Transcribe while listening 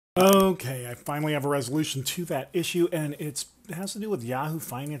Okay, I finally have a resolution to that issue, and it has to do with Yahoo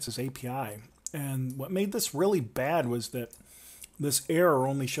Finance's API. And what made this really bad was that this error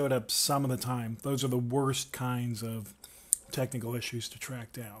only showed up some of the time. Those are the worst kinds of technical issues to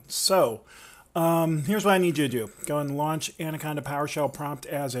track down. So here's what I need you to do. Go and launch Anaconda PowerShell prompt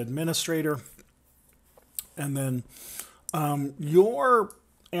as administrator, and then your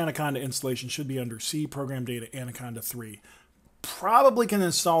Anaconda installation should be under C, Program Data, Anaconda 3. Probably can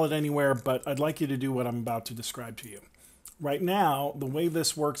install it anywhere, but I'd like you to do what I'm about to describe to you. Right now, the way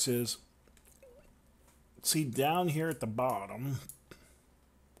this works is, see down here at the bottom,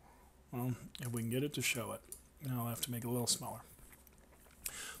 well, if we can get it to show it, I'll have to make it a little smaller.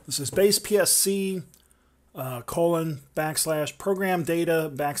 This is base PSC, colon, backslash, program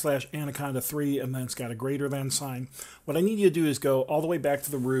data, backslash, Anaconda 3, and then it's got a greater than sign. What I need you to do is go all the way back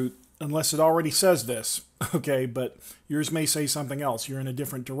to the root, unless it already says this, okay, but yours may say something else. You're in a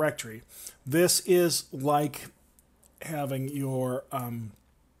different directory. This is like having your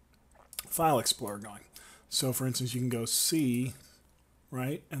file explorer going. So for instance, you can go C,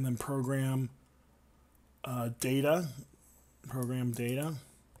 right, and then program data,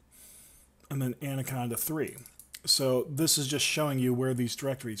 and then Anaconda 3. So this is just showing you where these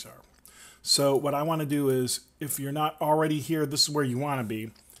directories are. So what I want to do is, if you're not already here, this is where you want to be.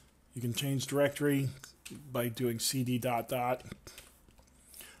 You can change directory by doing cd ... And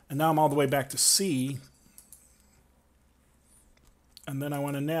now I'm all the way back to C. And then I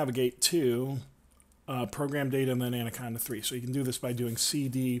want to navigate to program data and then Anaconda 3. So you can do this by doing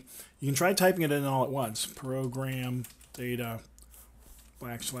cd. You can try typing it in all at once. Program data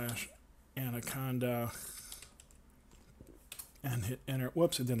 / Anaconda and hit enter.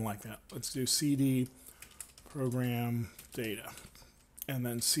 Whoops, it didn't like that. Let's do cd program data and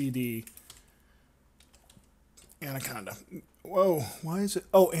then cd Anaconda. Whoa, why is it?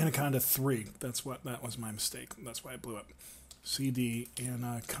 Oh, Anaconda 3. That was my mistake. That's why I blew up. cd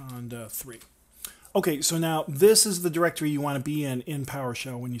Anaconda 3. Okay, so now this is the directory you want to be in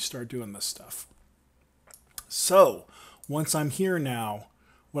PowerShell when you start doing this stuff. So once I'm here now,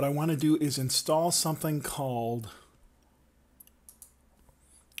 what I want to do is install something called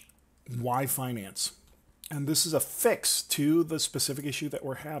Yahoo Finance. And this is a fix to the specific issue that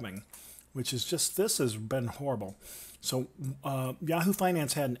we're having, which is just, this has been horrible. So Yahoo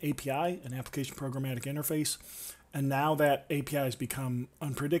Finance had an API, an application programmatic interface, and now that API has become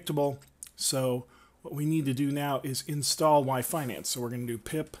unpredictable. So what we need to do now is install Yahoo Finance. So we're going to do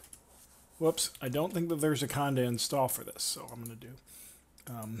pip, whoops, I don't think that there's a conda install for this, so I'm going to do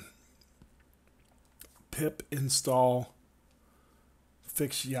pip install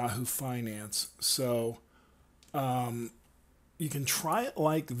fix Yahoo Finance. So you can try it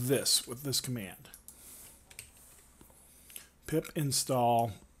like this with this command. Pip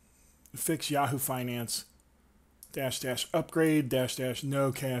install fix Yahoo Finance -- upgrade --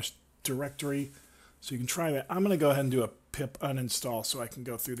 no cache directory. So you can try that. I'm going to go ahead and do a pip uninstall so I can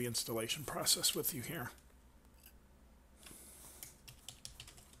go through the installation process with you here.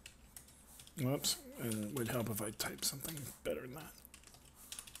 Whoops, and it would help if I typed something better than that.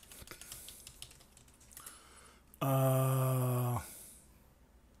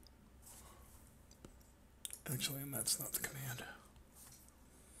 Actually, and that's not the command.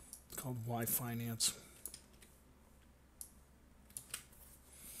 It's called Yahoo Finance.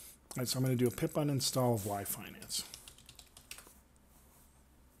 All right, so I'm going to do a pip uninstall of Yahoo Finance.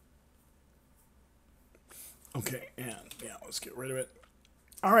 Okay, and yeah, let's get rid of it.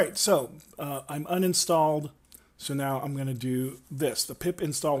 All right, so I'm uninstalled. So now I'm going to do this, the pip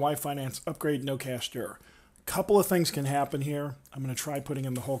install Yahoo Finance upgrade no cache dir. Couple of things can happen here. I'm going to try putting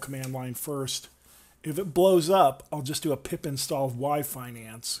in the whole command line first. If it blows up, I'll just do a pip install of Yahoo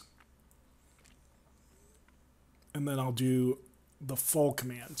Finance. And then I'll do the full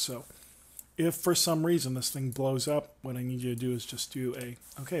command. So if for some reason this thing blows up, what I need you to do is just do a,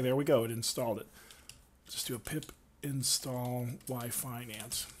 okay, there we go, it installed it. Just do a pip install Yahoo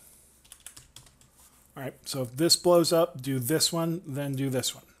Finance. All right, so if this blows up, do this one, then do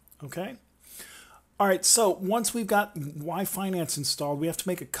this one, okay? All right, so once we've got Yahoo Finance installed, we have to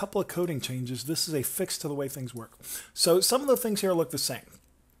make a couple of coding changes. This is a fix to the way things work. So some of the things here look the same.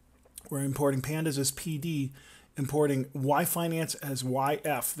 We're importing pandas as PD, importing Yahoo Finance as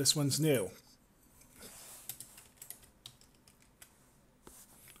YF. This one's new.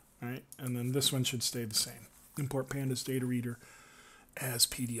 All right, and then this one should stay the same. Import pandas data reader as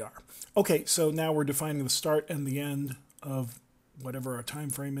PDR. Okay, so now we're defining the start and the end of whatever our time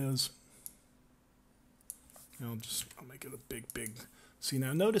frame is. I'll make it a big. See,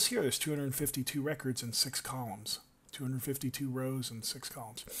 now notice here there's 252 records and 6 columns. 252 rows and 6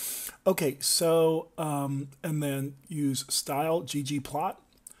 columns. Okay, so, and then use style ggplot.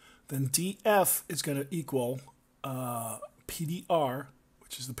 Then df is going to equal PDR,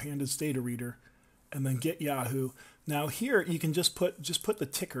 which is the pandas data reader, and then get Yahoo. Now here you can just put the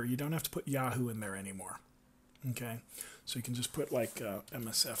ticker. You don't have to put Yahoo in there anymore. Okay, so you can just put like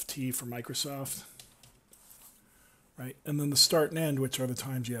MSFT for Microsoft, right? And then the start and end, which are the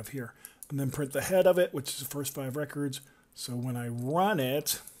times you have here. And then print the head of it, which is the first 5 records. So when I run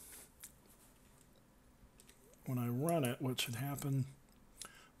it, what should happen?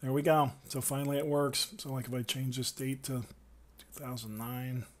 There we go. So finally it works. So like if I change this date to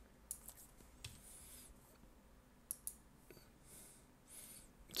 2009,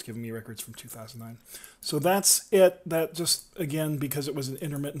 it's giving me records from 2009. So that's it. That just, again, because it was an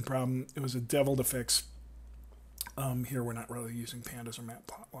intermittent problem, it was a devil to fix. Here we're not really using pandas or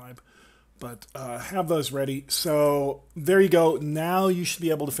matplotlib, but have those ready. So there you go. Now you should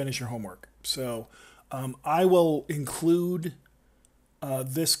be able to finish your homework. So I will include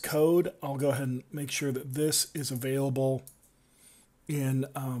this code. I'll go ahead and make sure that this is available in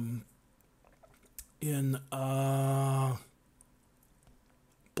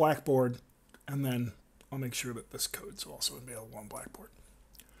Blackboard, and then I'll make sure that this code is also available on Blackboard.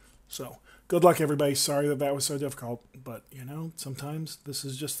 So good luck, everybody. Sorry that that was so difficult, but you know, sometimes this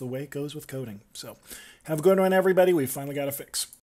is just the way it goes with coding. So have a good one, everybody. We finally got a fix.